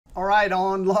All right,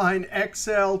 online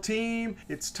Excel team,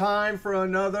 it's time for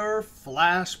another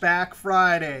Flashback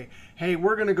Friday. Hey,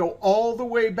 we're going to go all the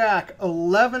way back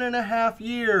 11 and a half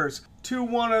years to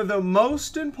one of the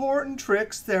most important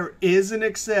tricks there is in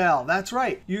Excel. That's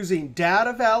right, using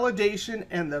data validation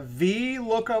and the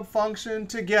VLOOKUP function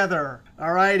together.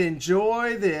 All right,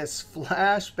 enjoy this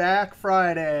Flashback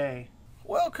Friday.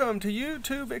 Welcome to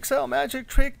YouTube Excel Magic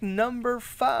Trick number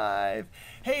 5.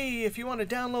 Hey, if you want to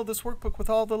download this workbook with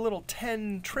all the little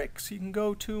 10 tricks, you can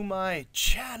go to my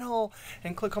channel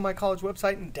and click on my college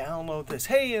website and download this.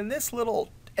 Hey, in this little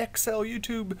Excel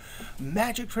YouTube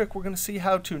magic trick, we're going to see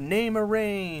how to name a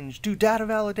range, do data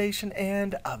validation,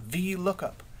 and a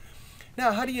VLOOKUP.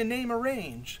 Now, how do you name a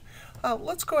range?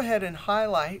 Let's go ahead and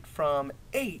highlight from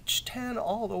H10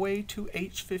 all the way to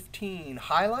H15.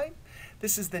 Highlight.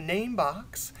 This is the name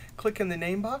box. Click in the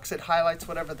name box. It highlights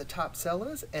whatever the top cell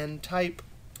is. And type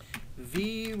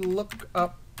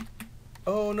VLOOKUP.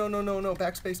 Oh, no.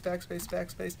 Backspace, backspace,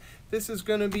 backspace. This is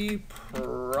going to be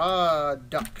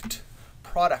product.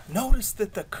 Notice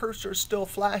that the cursor is still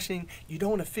flashing. You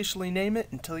don't officially name it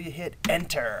until you hit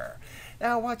Enter.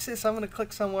 Now watch this. I'm going to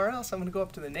click somewhere else. I'm going to go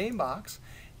up to the name box.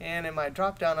 And in my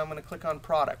drop-down, I'm going to click on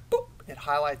Product. Boop! It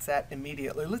highlights that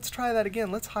immediately. Let's try that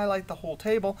again. Let's highlight the whole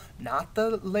table, not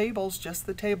the labels, just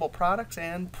the table, products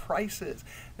and prices.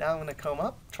 Now I'm going to come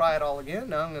up, try it all again.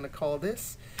 Now I'm going to call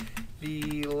this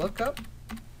VLOOKUP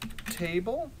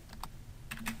table.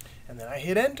 And then I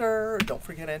hit Enter. Don't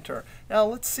forget Enter. Now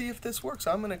let's see if this works.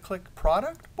 I'm going to click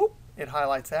Product. Boop! It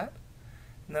highlights that.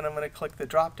 And then I'm going to click the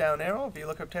drop-down arrow,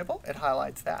 VLOOKUP table. It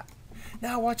highlights that.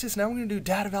 Now watch this. Now we're going to do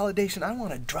data validation. I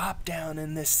want to drop down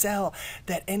in this cell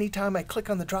that anytime I click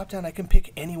on the drop down, I can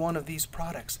pick any one of these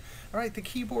products. All right, the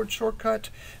keyboard shortcut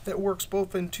that works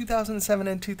both in 2007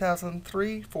 and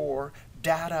 2003 for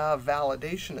data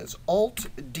validation is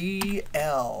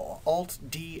Alt-DL.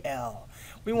 Alt-DL.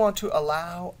 We want to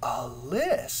allow a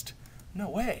list. No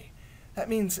way. That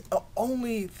means the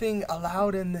only thing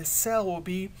allowed in this cell will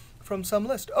be from some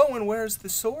list. Oh, and where's the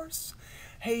source?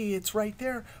 Hey, it's right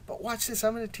there. But watch this.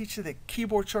 I'm going to teach you the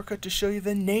keyboard shortcut to show you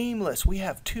the name list. We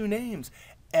have two names.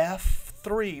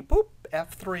 F3. Boop.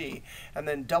 F3. And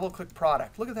then double-click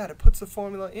product. Look at that. It puts the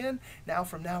formula in. Now,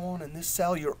 from now on in this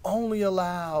cell, you're only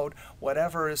allowed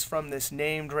whatever is from this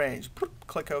named range. Boop.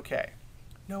 Click OK.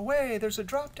 No way. There's a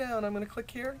drop-down. I'm going to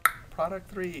click here. Product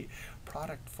 3.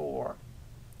 Product 4.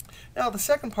 Now, the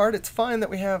second part, it's fine that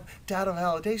we have data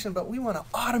validation, but we want to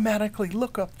automatically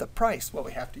look up the price. Well,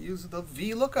 we have to use the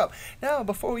VLOOKUP. Now,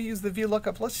 before we use the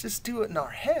VLOOKUP, let's just do it in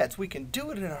our heads. We can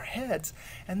do it in our heads,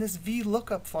 and this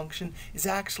VLOOKUP function is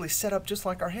actually set up just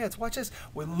like our heads. Watch this.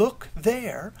 We look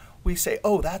there. We say,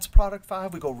 oh, that's product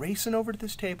 5. We go racing over to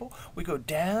this table. We go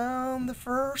down the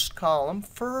first column.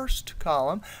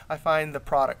 I find the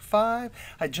product 5.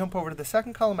 I jump over to the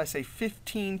second column. I say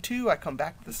 15.2. I come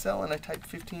back to the cell and I type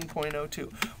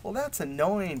 15.02. Well, that's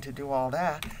annoying to do all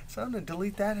that. So I'm going to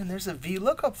delete that, and there's a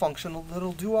VLOOKUP function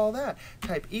that'll do all that.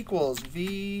 Type equals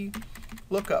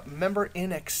VLOOKUP. Remember,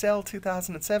 in Excel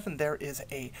 2007, there is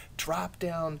a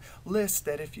drop-down list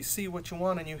that if you see what you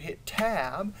want and you hit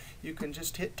Tab, you can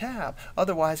just hit Tab.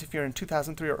 Otherwise, if you're in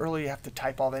 2003 or earlier, you have to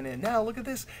type all that in. Now, look at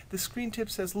this. The screen tip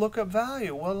says lookup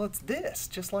value. Well, it's this,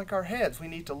 just like our heads. We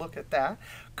need to look at that.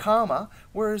 Comma.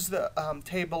 Where's the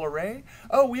table array?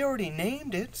 Oh, we already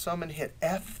named it, so I'm going to hit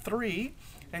F3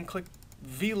 and click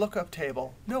VLOOKUP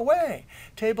table. No way.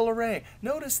 Table array.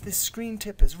 Notice this screen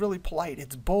tip is really polite.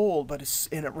 It's bold, but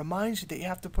and it reminds you that you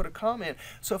have to put a comma in.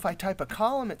 So if I type a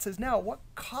column, it says, now, what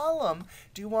column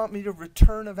do you want me to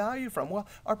return a value from? Well,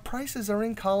 our prices are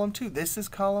in column 2. This is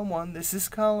column 1. This is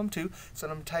column 2. So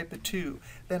I'm going to type a 2.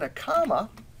 Then a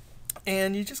comma.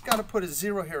 And you just got to put a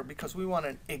 0 here because we want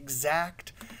an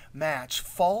exact match.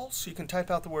 False, you can type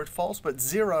out the word false, but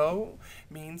 0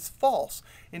 means false.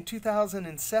 In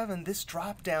 2007, this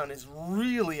drop-down is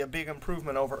really a big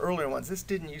improvement over earlier ones. This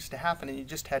didn't used to happen, and you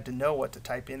just had to know what to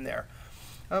type in there.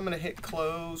 I'm going to hit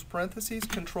close parentheses,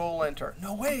 Control Enter.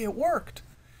 No way, it worked.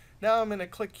 Now I'm going to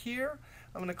click here.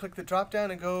 I'm going to click the drop-down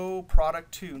and go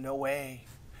Product 2. No way.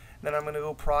 Then I'm going to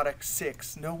go product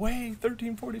 6. No way,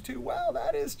 1342. Wow,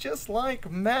 that is just like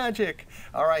magic.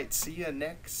 All right, see you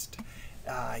next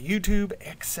YouTube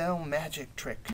Excel magic trick.